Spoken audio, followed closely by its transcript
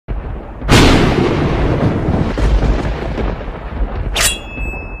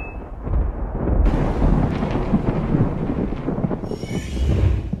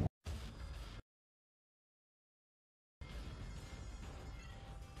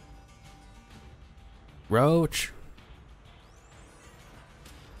Roach.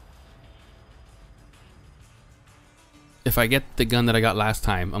 If I get the gun that I got last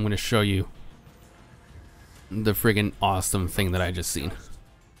time, I'm gonna show you the friggin' awesome thing that I just seen.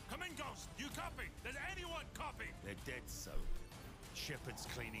 Come in, Ghost. You copy? Does anyone copy? They're dead, so. Shepard's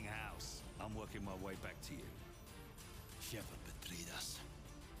cleaning house. I'm working my way back to you. Shepard betrayed us.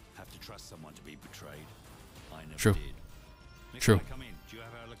 Have to trust someone to be betrayed. I never True. did. Nick, True. come in. Do you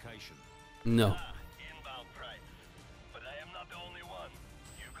have our location? No. Inbound price. But I am not the only one.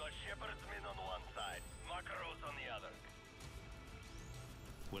 You've got Shepard's men on one side, Makarov's on the other.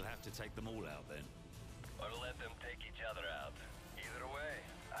 We'll have to take them all out then. Or let them take each other out. Either way,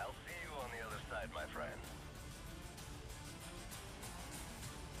 I'll see you on the other side, my friend.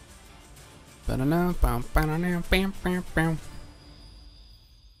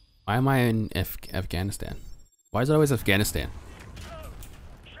 Why am I in Afghanistan? Why is it always Afghanistan?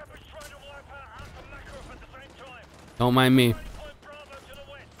 Shepard's trying to wipe out Alpha Makarov at the same time. Don't mind me. Point Bravo to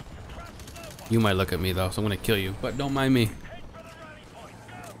the west. Trust no one. You might look at me though, so I'm gonna kill you. But don't mind me. Head for the rally point.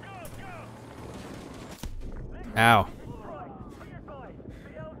 Go, go, go. Ow. Right. Be advised.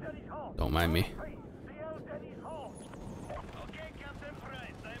 CL Denny's home. Don't mind me. Hey, CL Denny's home. Okay, Captain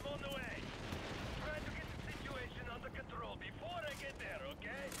Price, I'm on the way. Try to get the situation under control before I get there,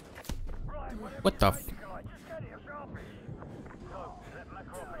 okay? Right, whatever What the you f- decide, just get here sharpish. So, let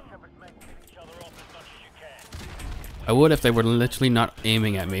Makarov and Shepard's men kill each other off as much as you can. I would if they were literally not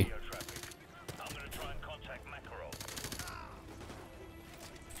aiming at me. Traffic. I'm gonna try and contact Makarov.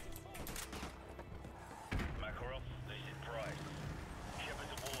 Makarov, this is Price.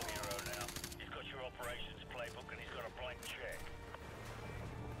 Shepard's a war hero now. He's got your operations playbook and he's got a blank check.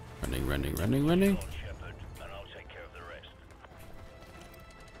 Running, running, running, running. On Shepard, and I'll take care of the rest.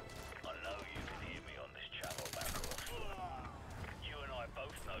 I know you can hear me on this channel, Makarov. You and I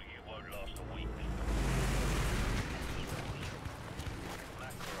both know you won't last a week.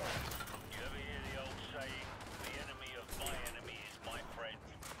 Makarov, you ever hear the old saying, the enemy of my enemy is my friend?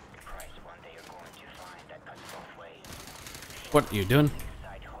 Price, one day you're going to find that cuts both ways. What are you doing?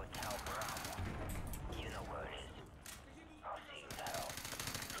 Inside Hotel Bravo. You know where it is. I'll see you now.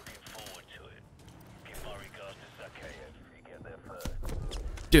 Looking forward to it. Give my regards to Zakayev if you get there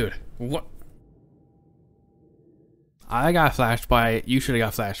first. Dude, what? I got flashed by it. You should have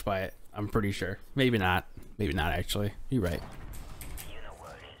got flashed by it. I'm pretty sure. Maybe not. Maybe not actually. You're right. You know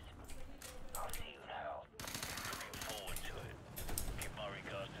where it is. I'll see you now. Looking forward to it. Give my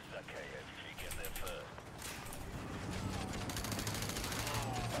regards to Zakayev if you get there first.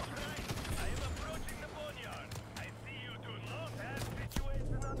 That's right. I am approaching the boneyard. I see you do not have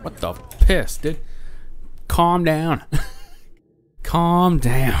situation under What the piss, dude? Calm down. Calm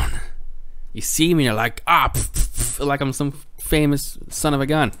down. You see me, you're like, ah, pff, pff, pff, like I'm some famous son of a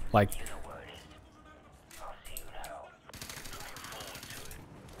gun. Like, You know where it is. I'll see you now. Looking forward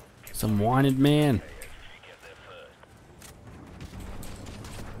to it. some wanted man. If you get there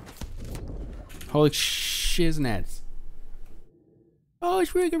first. Holy shiznets. Oh,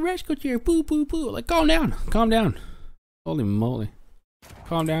 it's freaking Rescultir. Boo, boo, boo. Like, calm down. Calm down. Holy moly.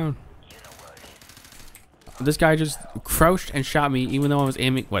 Calm down. You know where it is. This guy just crouched and shot me even though I was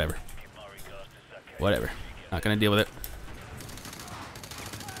aiming. Whatever. Give my regards to Zakayev. Whatever. Not gonna deal with it.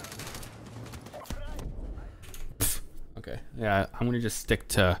 Pfft. Okay. Yeah, I'm gonna just stick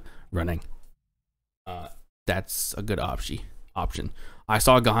to running. That's a good option. I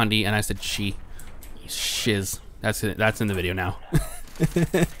saw Gandhi and I said she. Shiz. That's it. That's in the video now.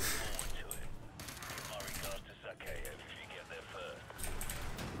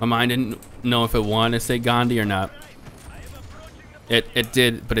 My mind didn't know if it wanted to say Gandhi or not. It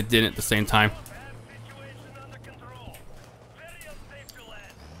did, but it didn't at the same time.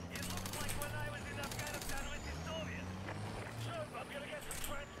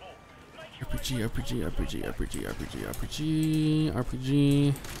 RPG, RPG, RPG, RPG, RPG, RPG,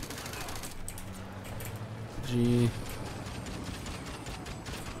 RPG, RPG.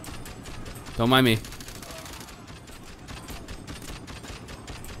 Don't mind me.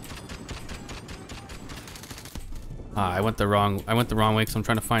 I went the wrong way because I'm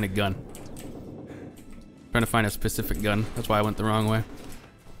trying to find a gun. Trying to find a specific gun. That's why I went the wrong way.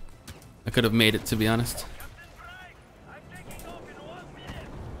 I could have made it, to be honest.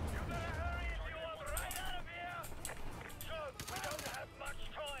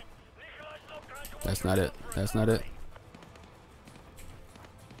 That's not it. That's not it.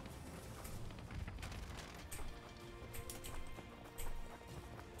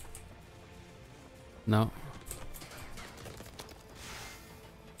 No.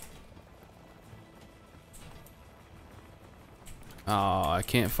 Oh, I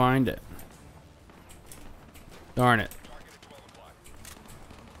can't find it. Darn it.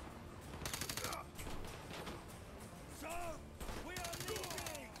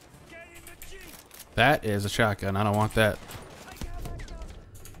 That is a shotgun. I don't want that.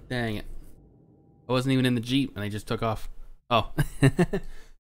 Dang it. I wasn't even in the Jeep and they just took off. Oh.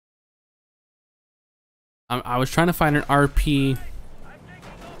 I was trying to find an RPD.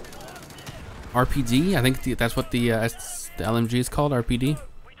 I think that's what the LMG is called, RPD.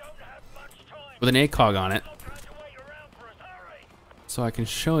 With an ACOG on it. So I can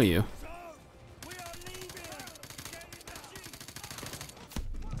show you.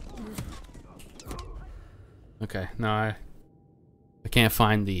 Okay, no, I can't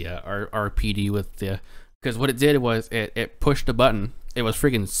find the RPD with the, because what it did was it pushed a button. It was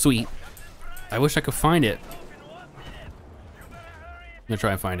freaking sweet. I wish I could find it. I'm gonna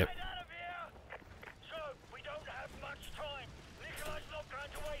try and find it.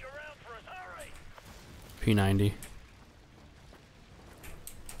 P90.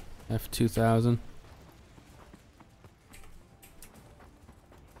 F2000.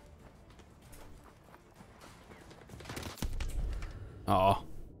 Oh,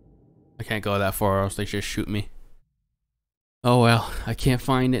 I can't go that far or else they just shoot me. Oh well, I can't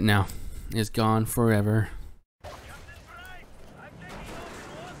find it now. It's gone forever.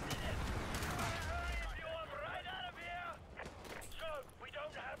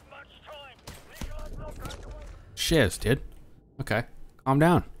 Shiz, dude. Okay, calm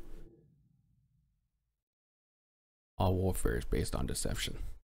down. All warfare is based on deception.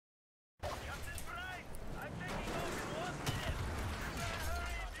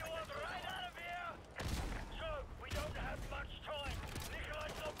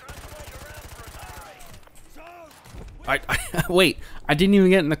 Wait, I didn't even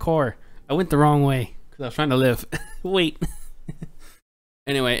get in the car. I went the wrong way because I was trying to live. Wait.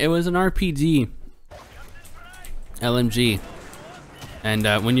 Anyway, it was an RPD LMG, and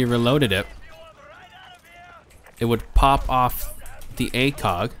when you reloaded it, it would pop off the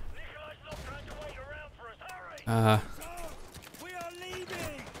ACOG.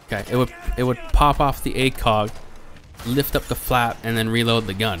 Okay, it would pop off the ACOG, lift up the flap, and then reload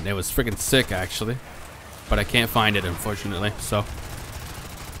the gun. It was freaking sick, actually. But I can't find it, unfortunately, so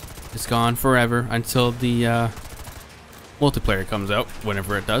it's gone forever until the multiplayer comes out,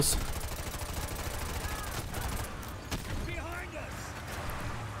 whenever it does.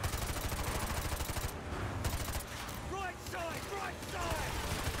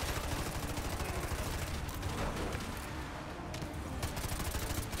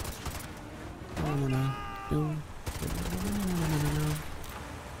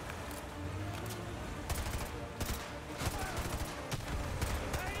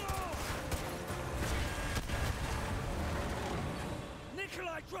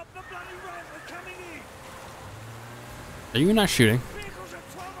 Are you not shooting?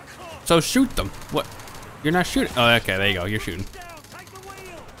 So shoot them. What? You're not shooting. Oh, okay, there you go. You're shooting.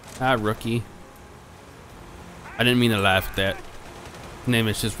 Ah, rookie. I didn't mean to laugh at that. His name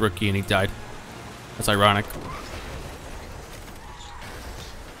is just Rookie and he died. That's ironic.